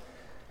Christ.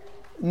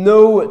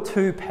 No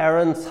two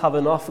parents have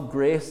enough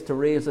grace to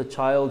raise a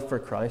child for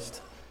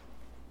Christ."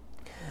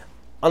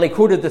 And he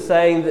quoted the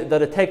saying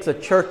that it takes a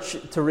church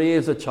to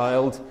raise a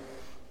child.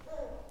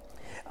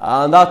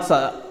 And that's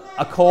a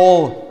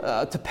call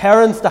to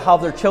parents to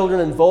have their children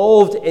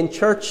involved in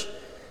church,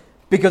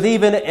 because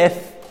even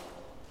if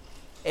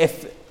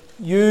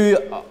you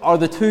are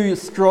the two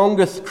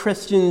strongest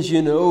Christians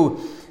you know,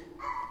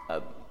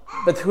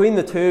 between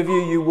the two of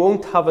you, you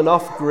won't have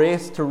enough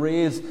grace to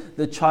raise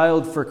the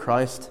child for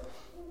Christ.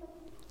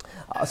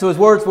 So his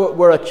words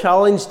were a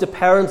challenge to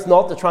parents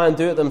not to try and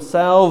do it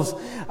themselves,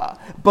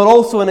 but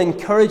also an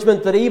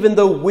encouragement that even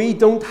though we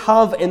don't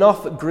have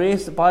enough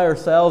grace by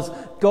ourselves,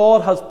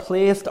 God has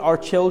placed our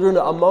children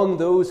among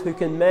those who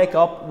can make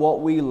up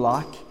what we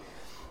lack.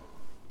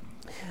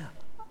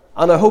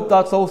 And I hope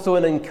that's also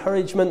an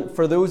encouragement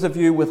for those of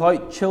you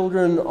without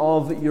children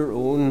of your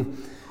own,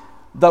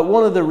 that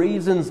one of the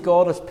reasons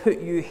God has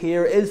put you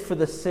here is for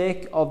the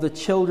sake of the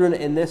children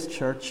in this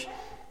church,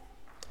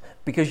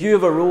 because you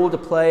have a role to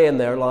play in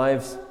their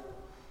lives.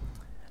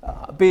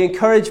 Be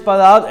encouraged by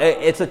that.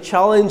 It's a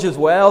challenge as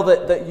well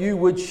that you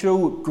would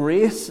show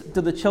grace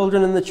to the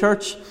children in the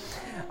church,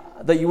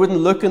 that you wouldn't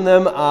look on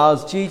them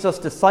as Jesus'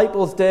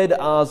 disciples did,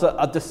 as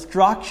a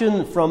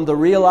distraction from the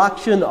real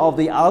action of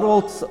the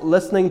adults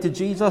listening to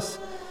Jesus,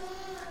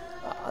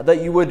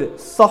 that you would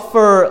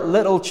suffer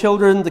little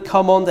children to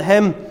come unto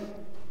Him.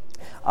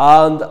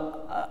 And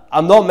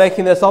I'm not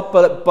making this up,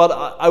 but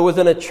I was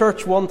in a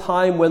church one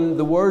time when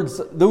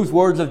those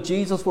words of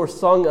Jesus were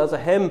sung as a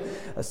hymn.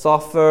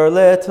 "Suffer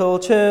little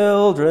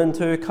children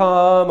to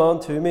come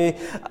unto me."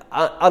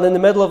 And in the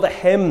middle of the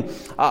hymn,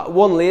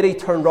 one lady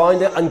turned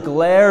round and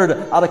glared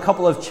at a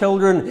couple of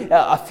children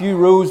a few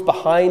rows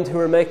behind who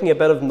were making a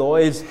bit of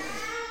noise.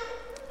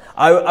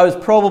 I was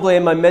probably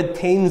in my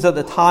mid-teens at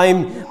the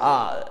time.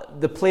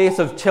 The place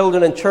of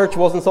children in church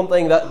wasn't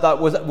something that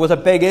was a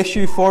big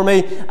issue for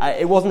me.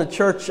 It wasn't a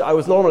church I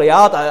was normally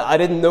at. I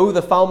didn't know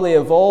the family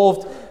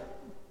involved.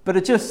 But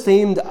it just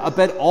seemed a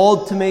bit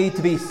odd to me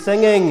to be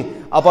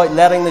singing about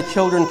letting the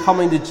children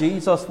coming to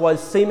Jesus while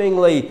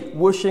seemingly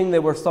wishing they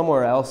were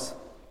somewhere else.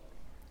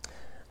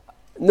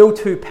 No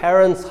two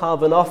parents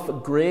have enough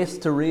grace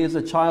to raise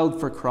a child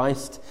for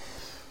Christ.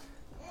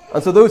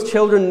 And so those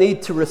children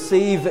need to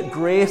receive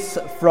grace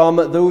from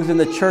those in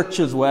the church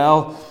as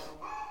well,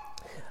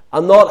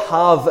 and not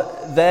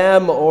have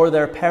them or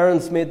their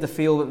parents made to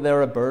feel that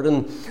they're a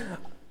burden.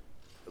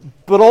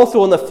 But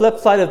also on the flip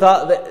side of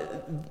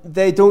that,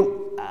 they don't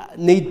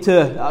need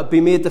to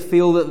be made to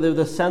feel that they're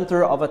the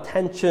center of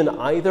attention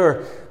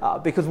either,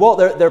 because what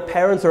their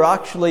parents are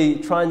actually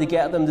trying to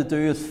get them to do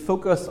is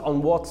focus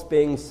on what's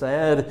being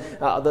said,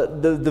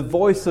 the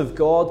voice of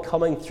God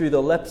coming through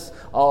the lips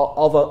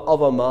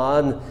of a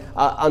man,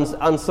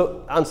 and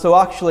so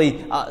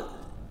actually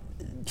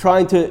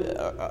trying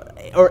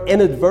to, or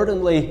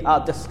inadvertently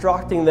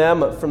distracting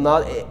them from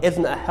that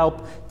isn't a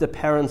help to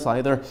parents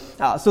either.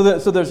 So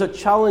there's a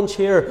challenge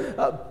here,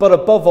 but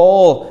above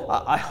all,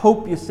 I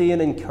hope you see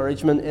an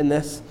encouragement in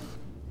this.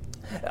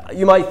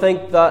 You might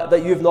think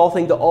that you have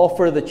nothing to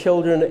offer the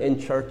children in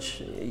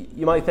church.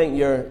 You might think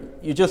you're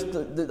just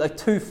like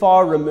too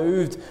far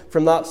removed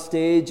from that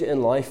stage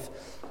in life.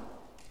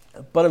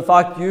 But in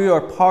fact, you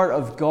are part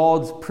of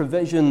God's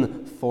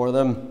provision for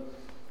them.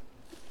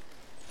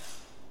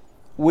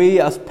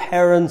 We as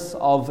parents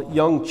of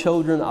young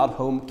children at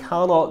home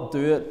cannot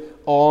do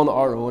it on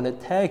our own. It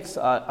takes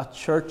a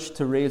church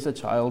to raise a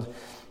child.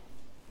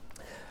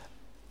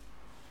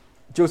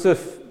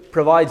 Joseph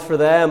provides for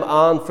them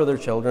and for their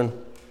children.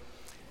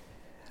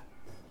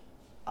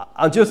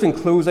 And just in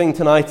closing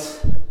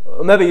tonight,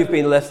 maybe you've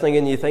been listening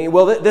and you think,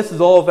 well, this is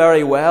all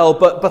very well,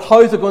 but how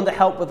is it going to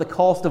help with the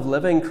cost of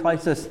living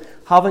crisis?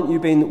 Haven't you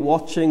been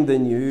watching the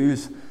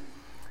news?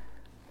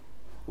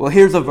 Well,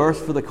 here's a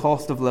verse for the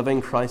cost of living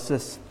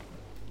crisis.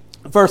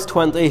 Verse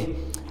 20,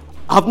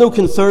 have no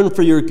concern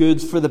for your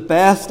goods, for the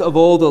best of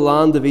all the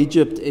land of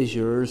Egypt is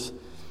yours.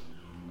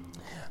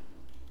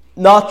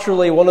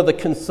 Naturally, one of the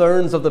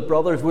concerns of the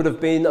brothers would have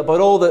been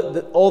about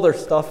all their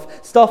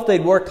stuff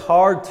they'd worked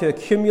hard to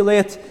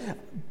accumulate,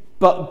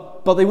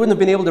 but they wouldn't have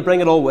been able to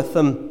bring it all with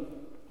them.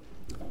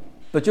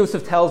 But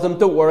Joseph tells them,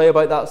 don't worry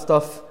about that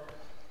stuff.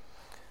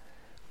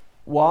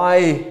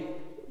 Why?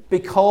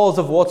 Because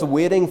of what's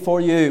waiting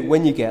for you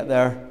when you get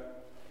there.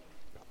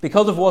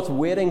 Because of what's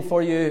waiting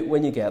for you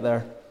when you get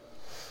there.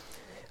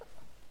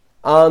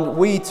 And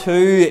we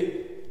too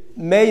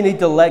may need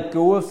to let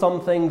go of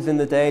some things in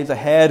the days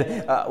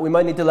ahead. We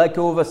might need to let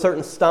go of a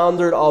certain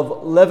standard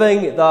of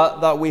living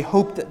that we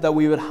hoped that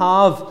we would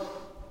have.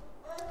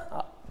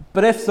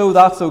 But if so,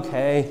 that's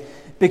okay,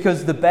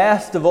 because the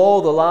best of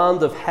all the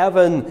land of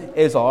heaven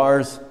is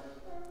ours.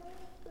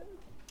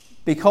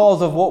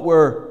 Because of what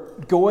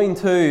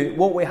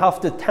what we have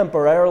to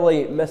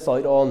temporarily miss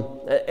out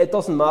on, it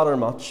doesn't matter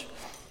much.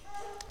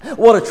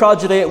 What a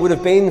tragedy it would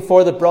have been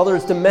for the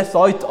brothers to miss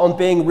out on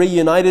being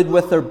reunited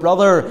with their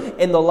brother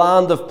in the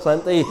land of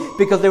plenty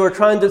because they were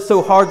trying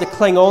so hard to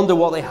cling on to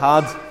what they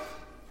had.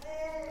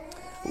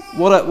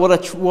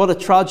 What a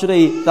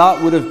tragedy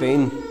that would have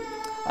been.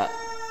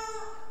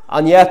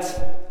 And yet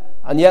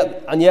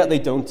they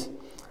don't.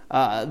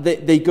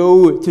 They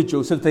go to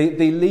Joseph.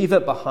 They leave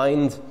it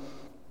behind.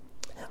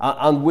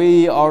 And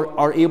we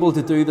are able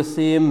to do the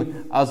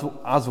same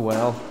as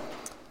well.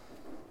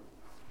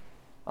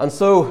 And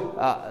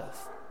so,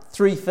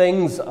 three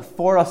things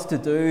for us to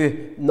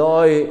do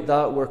now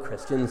that we're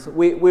Christians.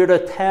 We're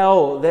to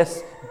tell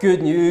this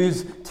good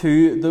news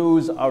to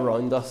those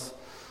around us.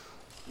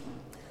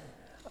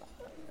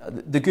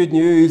 The good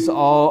news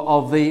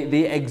of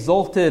the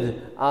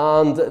exalted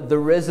and the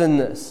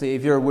risen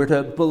Saviour. We're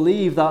to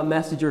believe that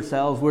message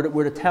ourselves.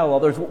 We're to tell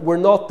others. We're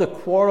not to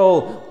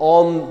quarrel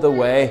on the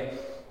way.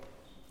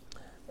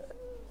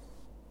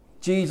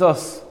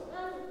 Jesus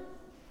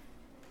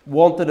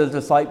wanted his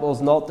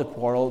disciples not to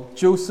quarrel.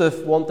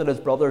 Joseph wanted his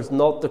brothers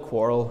not to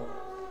quarrel.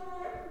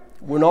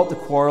 We're not to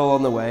quarrel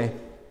on the way.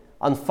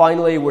 And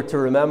finally, we're to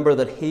remember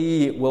that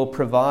he will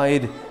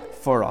provide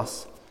for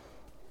us.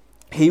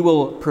 He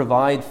will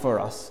provide for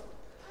us.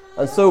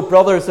 And so,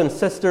 brothers and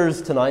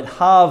sisters, tonight,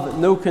 have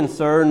no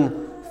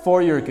concern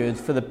for your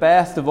goods, for the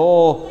best of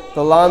all,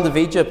 the land of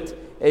Egypt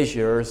is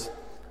yours.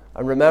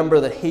 And remember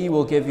that he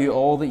will give you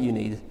all that you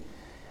need.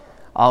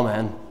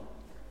 Amen.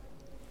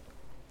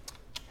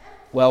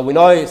 Well, we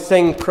now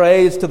sing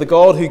praise to the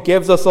God who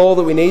gives us all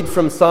that we need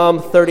from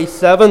Psalm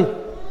 37.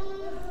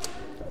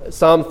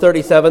 Psalm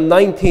 37,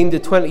 19 to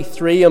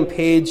 23 on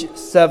page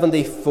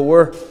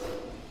 74.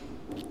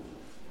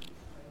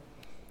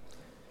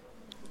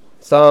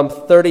 Psalm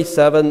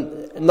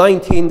 37,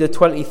 19 to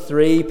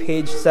 23,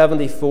 page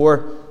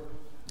 74.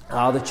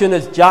 The tune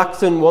is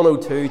Jackson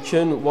 102,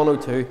 tune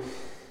 102.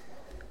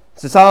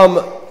 So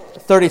Psalm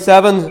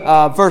 37,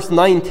 verse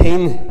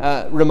 19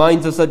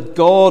 reminds us that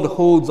God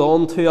holds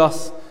on to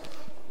us.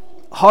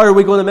 How are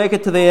we going to make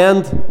it to the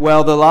end?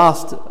 Well, the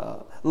last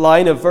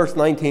line of verse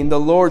 19, the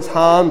Lord's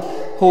hand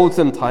holds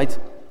him tight.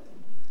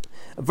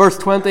 Verse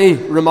 20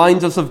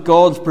 reminds us of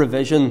God's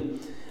provision.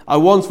 I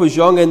once was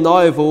young and now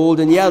of old,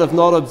 and yet have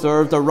not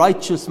observed a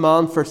righteous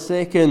man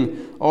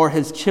forsaken or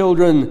his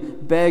children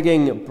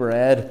begging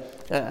bread.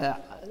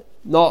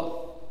 Not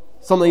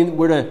something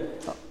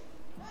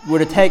we're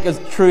to take as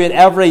true in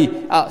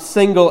every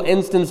single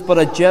instance, but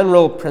a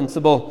general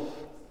principle.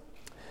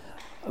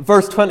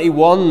 Verse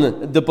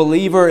 21, the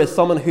believer is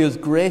someone who is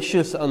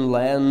gracious and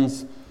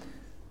lends.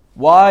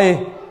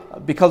 Why?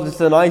 Because it's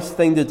a nice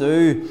thing to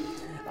do.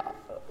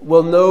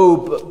 Well, no,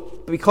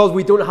 but because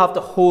we don't have to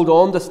hold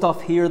on to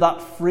stuff here,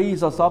 that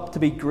frees us up to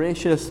be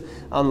gracious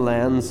and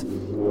lends.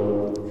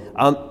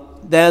 And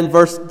then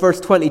verse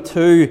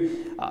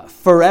 22,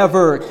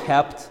 forever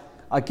kept.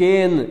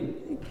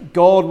 Again,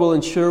 God will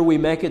ensure we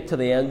make it to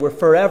the end. We're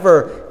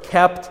forever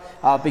kept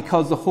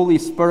because the Holy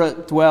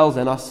Spirit dwells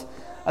in us.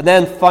 And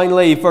then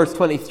finally, verse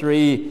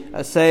 23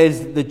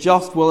 says, the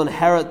just will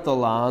inherit the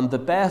land. The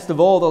best of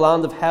all the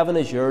land of heaven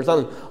is yours.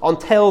 And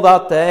until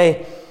that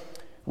day,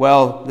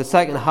 well, the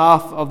second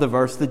half of the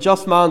verse, the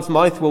just man's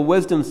mouth will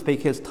wisdom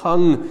speak, his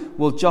tongue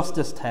will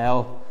justice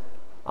tell.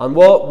 And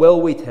what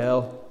will we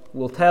tell?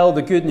 We'll tell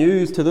the good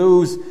news to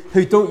those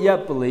who don't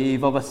yet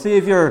believe of a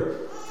Saviour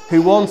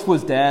who once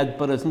was dead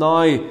but is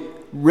now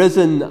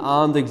risen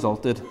and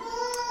exalted.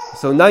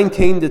 So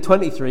 19 to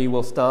 23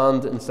 will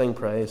stand and sing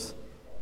praise.